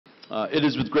It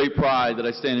is with great pride that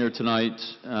I stand here tonight,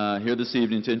 here this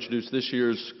evening, to introduce this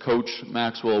year's Coach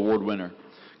Maxwell Award winner.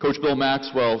 Coach Bill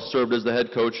Maxwell served as the head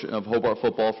coach of Hobart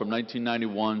football from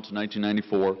 1991 to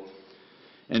 1994,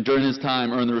 and during his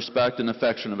time earned the respect and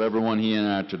affection of everyone he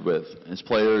interacted with, his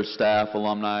players, staff,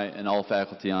 alumni, and all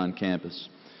faculty on campus.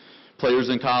 Players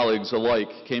and colleagues alike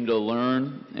came to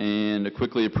learn and to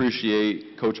quickly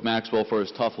appreciate Coach Maxwell for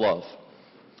his tough love.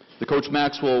 The Coach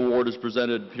Maxwell Award is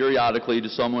presented periodically to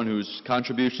someone whose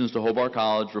contributions to Hobart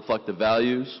College reflect the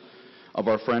values of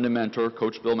our friend and mentor,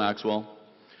 Coach Bill Maxwell.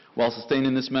 While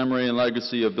sustaining this memory and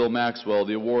legacy of Bill Maxwell,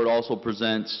 the award also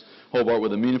presents Hobart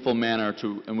with a meaningful manner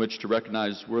in which to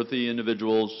recognize worthy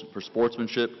individuals for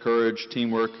sportsmanship, courage,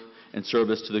 teamwork, and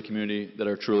service to the community that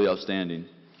are truly outstanding.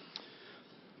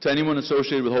 To anyone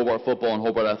associated with Hobart football and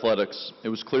Hobart athletics, it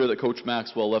was clear that Coach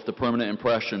Maxwell left a permanent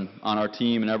impression on our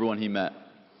team and everyone he met.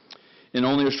 In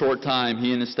only a short time,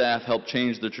 he and his staff helped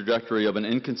change the trajectory of an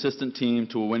inconsistent team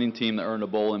to a winning team that earned a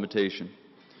bowl invitation.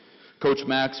 Coach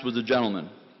Max was a gentleman,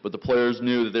 but the players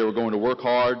knew that they were going to work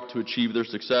hard to achieve their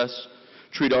success,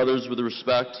 treat others with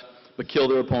respect, but kill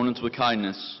their opponents with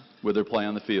kindness with their play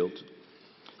on the field.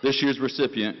 This year's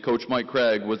recipient, Coach Mike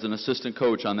Craig, was an assistant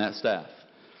coach on that staff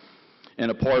and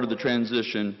a part of the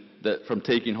transition from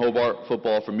taking Hobart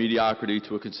football from mediocrity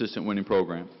to a consistent winning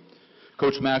program.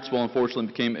 Coach Maxwell unfortunately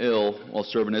became ill while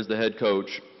serving as the head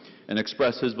coach and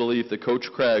expressed his belief that Coach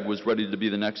Craig was ready to be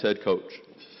the next head coach.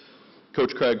 Coach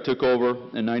Craig took over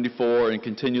in '94 and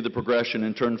continued the progression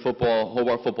and turned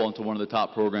Hobart football into one of the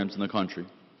top programs in the country.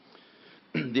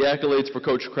 The accolades for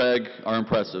Coach Craig are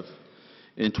impressive.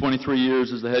 In 23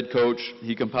 years as the head coach,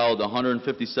 he compiled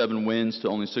 157 wins to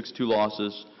only 62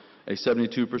 losses, a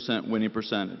 72% winning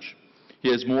percentage. He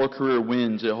has more career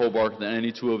wins at Hobart than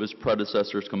any two of his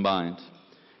predecessors combined.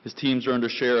 His teams earned a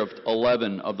share of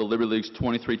 11 of the Liberty League's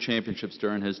 23 championships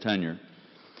during his tenure,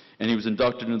 and he was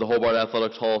inducted into the Hobart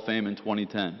Athletics Hall of Fame in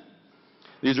 2010.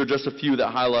 These are just a few that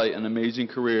highlight an amazing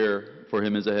career for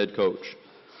him as a head coach.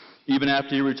 Even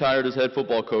after he retired as head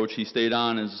football coach, he stayed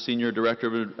on as Senior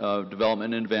Director of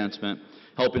Development and Advancement,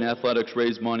 helping athletics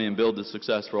raise money and build the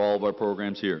success for all of our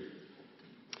programs here.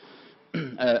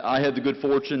 I had the good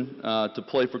fortune to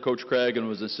play for Coach Craig and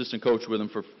was assistant coach with him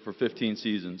for 15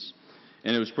 seasons.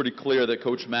 And it was pretty clear that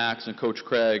Coach Max and Coach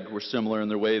Craig were similar in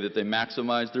their way that they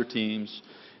maximized their teams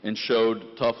and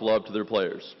showed tough love to their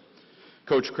players.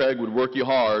 Coach Craig would work you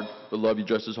hard, but love you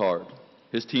just as hard.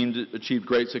 His team achieved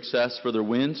great success for their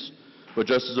wins, but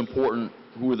just as important,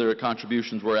 who their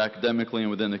contributions were academically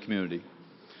and within the community.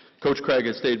 Coach Craig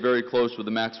has stayed very close with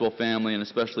the Maxwell family, and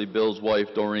especially Bill's wife,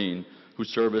 Doreen, whose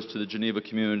service to the Geneva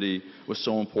community was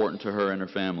so important to her and her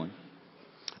family.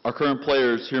 Our current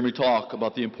players hear me talk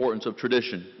about the importance of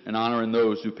tradition and honoring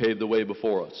those who paved the way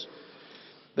before us.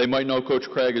 They might know Coach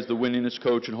Craig as the winningest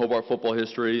coach in Hobart football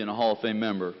history and a Hall of Fame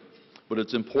member, but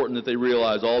it's important that they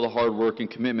realize all the hard work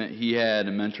and commitment he had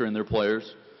in mentoring their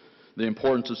players, the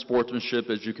importance of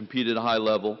sportsmanship as you compete at a high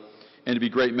level, and to be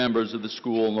great members of the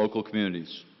school and local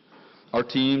communities. Our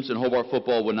teams and Hobart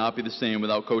football would not be the same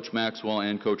without Coach Maxwell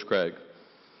and Coach Craig.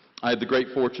 I had the great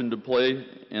fortune to play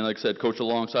and, like I said, coach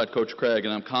alongside Coach Craig,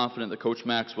 and I'm confident that Coach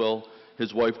Maxwell,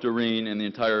 his wife Doreen, and the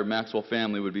entire Maxwell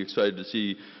family would be excited to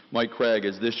see Mike Craig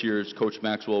as this year's Coach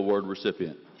Maxwell Award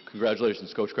recipient.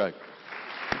 Congratulations, Coach Craig.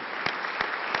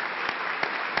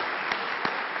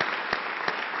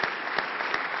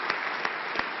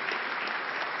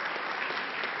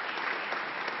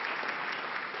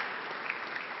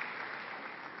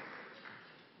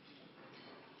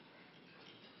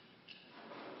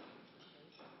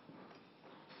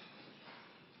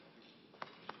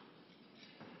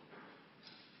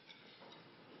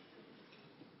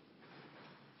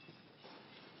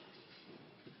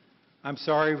 I'm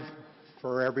sorry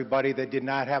for everybody that did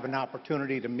not have an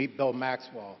opportunity to meet Bill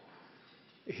Maxwell.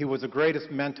 He was the greatest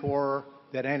mentor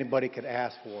that anybody could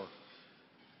ask for,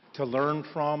 to learn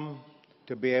from,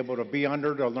 to be able to be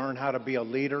under, to learn how to be a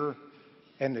leader,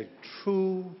 and a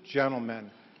true gentleman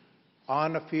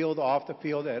on the field, off the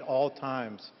field, at all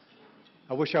times.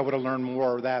 I wish I would have learned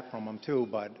more of that from him too,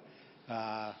 but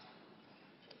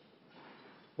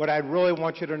what I really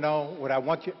want you to know, what I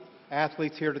want you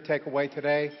athletes here to take away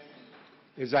today,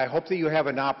 is I hope that you have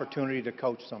an opportunity to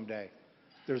coach someday.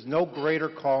 There's no greater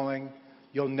calling.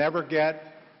 You'll never get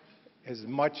as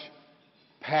much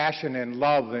passion and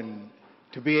love, and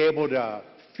to be able to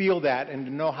feel that and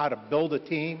to know how to build a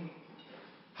team,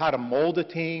 how to mold a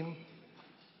team,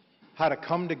 how to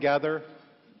come together,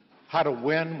 how to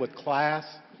win with class,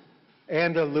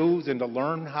 and to lose and to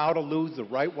learn how to lose the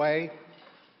right way.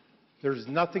 There's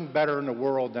nothing better in the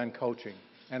world than coaching.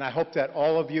 And I hope that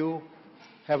all of you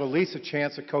have at least a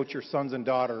chance to coach your sons and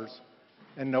daughters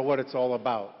and know what it's all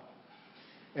about.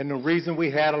 And the reason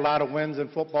we had a lot of wins in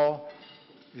football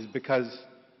is because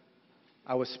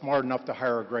I was smart enough to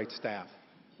hire a great staff,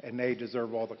 and they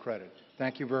deserve all the credit.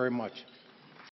 Thank you very much.